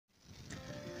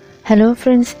Hello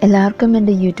friends, എല്ലാവർക്കും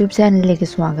എൻ്റെ YouTube ചാനലിലേക്ക്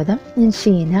സ്വാഗതം. ഞാൻ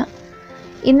ഷീന.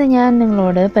 ഇന്ന് ഞാൻ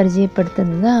നിങ്ങളോട്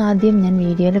പരിചയപ്പെടുത്തുന്നത് ആദ്യം ഞാൻ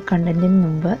വീഡിയോയിൽ കണ്ടതിന്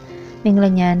മുമ്പ്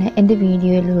എൻ്റെ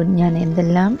വീഡിയോയിൽ ഞാൻ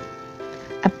എന്തെല്ലാം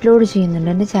അപ്ലോഡ്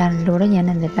ചെയ്യുന്നുണ്ട്, എൻ്റെ ചാനലിലൂടെ ഞാൻ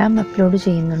എന്തെല്ലാം അപ്ലോഡ്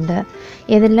ചെയ്യുന്നുണ്ട്,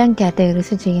 ഏതെല്ലാം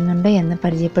കാറ്റഗറീസ് ചെയ്യുന്നുണ്ട് എന്ന്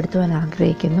പരിചയപ്പെടുത്തുവാൻ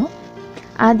ആഗ്രഹിക്കുന്നു.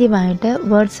 ആദ്യമായിട്ട്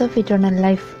words of eternal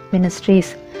life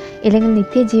ministries അല്ലെങ്കിൽ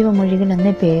നിത്യജീവമൊഴികൾ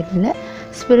എന്ന പേരിൽ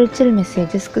spiritual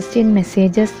messages, Christian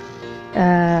messages,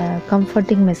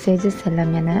 comforting messages എല്ലാം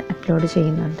ഞാൻ അപ്ലോഡ്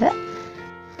ചെയ്യുന്നുണ്ട്.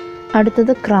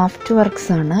 അടുത്തത് ക്രാഫ്റ്റ് വർക്ക്സ്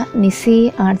ആണ്. നിസി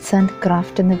ആർട്സ് ആൻഡ്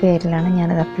ക്രാഫ്റ്റ് എന്ന പേരിലാണ്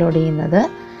ഞാനത് അപ്ലോഡ് ചെയ്യുന്നത്.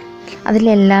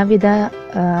 അതിലെല്ലാവിധ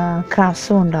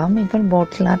ക്രാഫ്റ്റ്സും ഉണ്ടാവും. ഇപ്പോൾ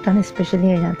ബോട്ടിൽ ആർട്ടാണ്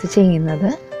എസ്പെഷ്യലി അതിനകത്ത് ചെയ്യുന്നത്.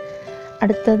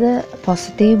 അടുത്തത്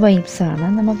പോസിറ്റീവ് വൈബ്സ് ആണ്.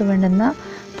 നമുക്ക് വേണ്ടുന്ന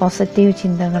പോസിറ്റീവ്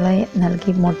ചിന്തകളെ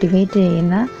നൽകി മോട്ടിവേറ്റ്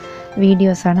ചെയ്യുന്ന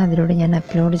വീഡിയോസാണ് അതിലൂടെ ഞാൻ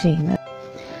അപ്ലോഡ് ചെയ്യുന്നത്.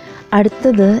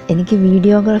 അടുത്തത് എനിക്ക്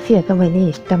വീഡിയോഗ്രാഫിയൊക്കെ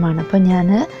വലിയ ഇഷ്ടമാണ്. അപ്പോൾ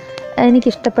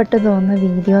എനിക്കിഷ്ടപ്പെട്ട് തോന്നുന്ന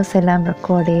വീഡിയോസ് എല്ലാം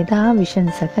റെക്കോർഡ് ചെയ്ത് ആ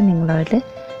വിഷൻസൊക്കെ നിങ്ങളുമായിട്ട്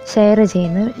ഷെയർ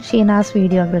ചെയ്യുന്നു. ഷീനാസ്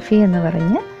വീഡിയോഗ്രാഫി എന്ന്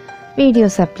പറഞ്ഞ്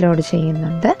വീഡിയോസ് അപ്ലോഡ്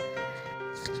ചെയ്യുന്നുണ്ട്.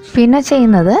 പിന്നെ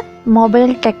ചെയ്യുന്നത്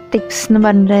മൊബൈൽ ടെക് ടിപ്സ് എന്ന്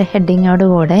പറഞ്ഞ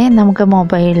ഹെഡിങ്ങോടുകൂടെ നമുക്ക്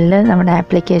മൊബൈലിൽ നമ്മുടെ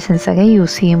ആപ്ലിക്കേഷൻസൊക്കെ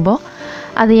യൂസ് ചെയ്യുമ്പോൾ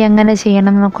അത് എങ്ങനെ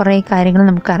ചെയ്യണം എന്ന കുറേ കാര്യങ്ങൾ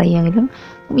നമുക്കറിയാമെങ്കിലും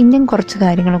ഇനിയും കുറച്ച്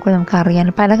കാര്യങ്ങളൊക്കെ നമുക്ക് അറിയാൻ,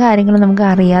 പല കാര്യങ്ങളും നമുക്ക്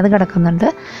അറിയാതെ കിടക്കുന്നുണ്ട്.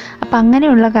 അപ്പം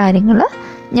അങ്ങനെയുള്ള കാര്യങ്ങൾ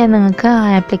ഞാൻ നിങ്ങൾക്ക് ആ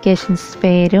ആപ്ലിക്കേഷൻസ്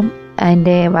പേരും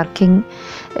അതിൻ്റെ വർക്കിംഗ്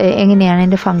എങ്ങനെയാണ്,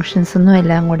 അതിൻ്റെ ഫങ്ഷൻസൊന്നും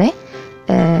എല്ലാം കൂടെ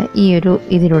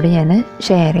ഇതിലൂടെ ഞാൻ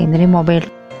ഷെയർ ചെയ്യുന്നത്. മൊബൈൽ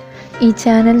ഈ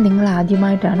ചാനൽ നിങ്ങൾ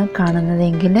ആദ്യമായിട്ടാണ്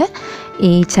കാണുന്നതെങ്കിൽ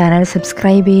ഈ ചാനൽ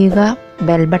സബ്സ്ക്രൈബ് ചെയ്യുക,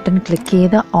 ബെൽ ബട്ടൺ ക്ലിക്ക്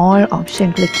ചെയ്ത് ഓൾ ഓപ്ഷൻ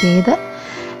ക്ലിക്ക് ചെയ്ത്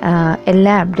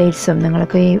എല്ലാ അപ്ഡേറ്റ്സും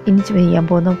നിങ്ങൾക്ക് ഇനി ചെയ്യാൻ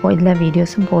പോകുന്ന എല്ലാ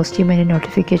വീഡിയോസും പോസ്റ്റ് ചെയ്യുമ്പോൾ അതിൻ്റെ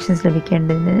നോട്ടിഫിക്കേഷൻസ്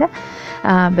ലഭിക്കേണ്ടതിന്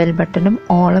ബെൽ ബട്ടണും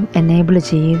ഓളും എനേബിൾ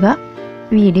ചെയ്യുക.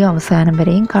 വീഡിയോ അവസാനം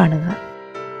വരെയും കാണുക.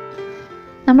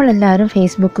 നമ്മളെല്ലാവരും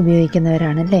ഫേസ്ബുക്ക്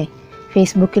ഉപയോഗിക്കുന്നവരാണല്ലേ.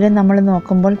 ഫേസ്ബുക്കിൽ നമ്മൾ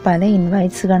നോക്കുമ്പോൾ പല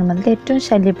ഇൻവൈറ്റ്സ് കാണുമ്പോൾ അതിൽ ഏറ്റവും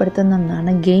ശല്യപ്പെടുത്തുന്ന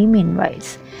ഒന്നാണ് ഗെയിം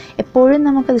ഇൻവൈറ്റ്സ്. എപ്പോഴും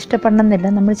നമുക്കത് ഇഷ്ടപ്പെടണമെന്നില്ല.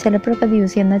 നമ്മൾ ചിലപ്പോഴൊക്കെ അത്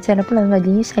യൂസ് ചെയ്യുന്നത് ചിലപ്പോൾ അത്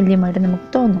വലിയ ശല്യമായിട്ട് നമുക്ക്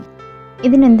തോന്നും.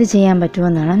 ഇതിനെന്ത് ചെയ്യാൻ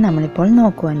പറ്റുമെന്നാണ് നമ്മളിപ്പോൾ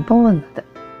നോക്കുവാൻ പോകുന്നത്.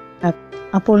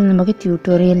 അപ്പോൾ നമുക്ക്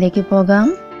ട്യൂട്ടോറിയലിലേക്ക് പോകാം.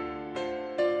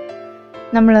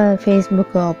 നമ്മൾ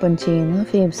ഫേസ്ബുക്ക് ഓപ്പൺ ചെയ്യുന്നു.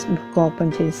 ഫേസ്ബുക്ക് ഓപ്പൺ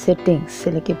ചെയ്ത്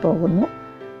സെറ്റിങ്സിലേക്ക് പോകുന്നു.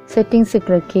 സെറ്റിങ്സ്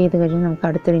ക്ലിക്ക് ചെയ്ത് കഴിഞ്ഞാൽ നമുക്ക്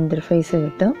അടുത്തൊരു ഇൻ്റർഫേസ്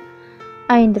കിട്ടും.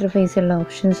 ആ ഇൻ്റർഫേസിലുള്ള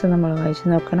ഓപ്ഷൻസ് നമ്മൾ വായിച്ച്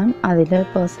നോക്കണം. അതിൽ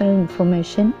പേഴ്സണൽ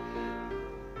ഇൻഫർമേഷൻ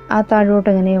ആ താഴോട്ട്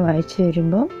അങ്ങനെ വായിച്ച്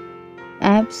വരുമ്പോൾ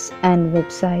ആപ്സ് ആൻഡ്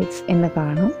വെബ്സൈറ്റ്സ് എന്ന്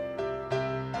കാണും.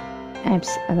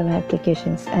 ആപ്സ് അഥവാ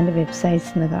ആപ്ലിക്കേഷൻസ് ആൻഡ്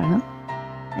വെബ്സൈറ്റ്സ് എന്ന് കാണും.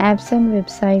 ആപ്സ് ആൻഡ്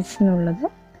വെബ്സൈറ്റ്സ് എന്നുള്ളത്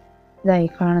ഇതായി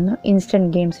കാണുന്നു.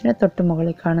 ഇൻസ്റ്റൻറ്റ് ഗെയിംസിന് തൊട്ട്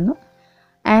മുകളിൽ കാണുന്നു.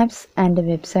 ആപ്സ് ആൻഡ്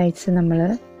വെബ്സൈറ്റ്സ് നമ്മൾ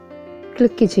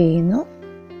ക്ലിക്ക് ചെയ്യുന്നു.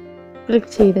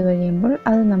 ക്ലിക്ക് ചെയ്ത് കഴിയുമ്പോൾ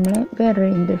അത് നമ്മളെ വേറൊരു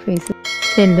ഇൻ്റർഫേസിൽ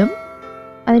ചെല്ലും.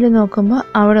 അതിൽ നോക്കുമ്പോൾ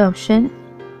അവിടെ option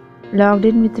logged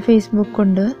in with Facebook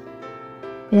ഉണ്ട്.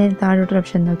 പിന്നെ താഴോട്ടൊരു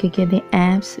option നോക്കിക്കത്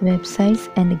apps, websites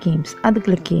and games. അത്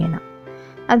ക്ലിക്ക് ചെയ്യണം.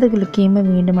 അത് ക്ലിക്ക് ചെയ്യുമ്പോൾ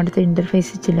വീണ്ടും അടുത്ത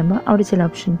ഇൻ്റർഫേസിൽ ചെല്ലുമ്പോൾ അവിടെ ചില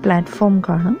ഓപ്ഷൻ പ്ലാറ്റ്ഫോം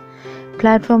കാണും.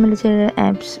 പ്ലാറ്റ്ഫോമിൽ ചില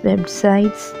ആപ്സ്,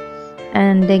 വെബ്സൈറ്റ്സ്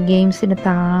ആൻഡ് ഗെയിംസിൻ്റെ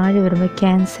താഴെ വരുമ്പോൾ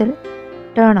ക്യാൻസൽ,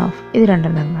 ടേൺ ഓഫ്, ഇത്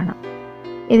രണ്ടെണ്ണം കാണാം.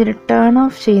 ഇതിൽ ടേൺ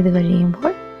ഓഫ് ചെയ്ത്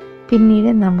കഴിയുമ്പോൾ പിന്നീട്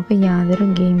നമുക്ക് യാതൊരു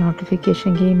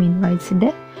ഗെയിം ഇൻവൈറ്റ്സിൻ്റെ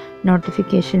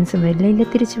നോട്ടിഫിക്കേഷൻസും വരില്ല. ഇല്ല,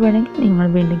 തിരിച്ച് വേണമെങ്കിൽ നിങ്ങൾ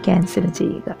വീണ്ടും ക്യാൻസൽ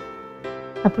ചെയ്യുക.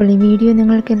 അപ്പോൾ ഈ വീഡിയോ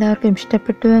നിങ്ങൾക്ക് എല്ലാവർക്കും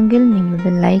ഇഷ്ടപ്പെട്ടുവെങ്കിൽ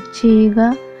നിങ്ങളത് ലൈക്ക് ചെയ്യുക.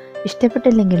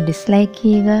 ഇഷ്ടപ്പെട്ടില്ലെങ്കിൽ ഡിസ്ലൈക്ക്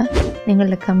ചെയ്യുക.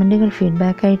 നിങ്ങളുടെ കമൻറ്റുകൾ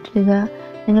ഫീഡ്ബാക്കായിട്ടിടുക.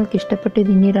 നിങ്ങൾക്ക് ഇഷ്ടപ്പെട്ട്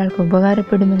ഇത് ഇനിയൊരാൾക്ക്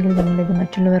ഉപകാരപ്പെടുമെങ്കിൽ നിങ്ങളിത്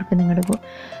മറ്റുള്ളവർക്ക്, നിങ്ങളുടെ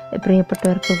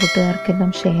പ്രിയപ്പെട്ടവർക്ക്,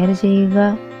 കൂട്ടുകാർക്കെല്ലാം ഷെയർ ചെയ്യുക.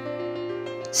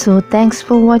 So thanks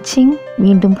for watching.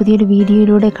 വീണ്ടും പുതിയൊരു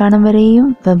വീഡിയോയിലൂടെ കാണും വരെയും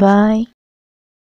ബൈ.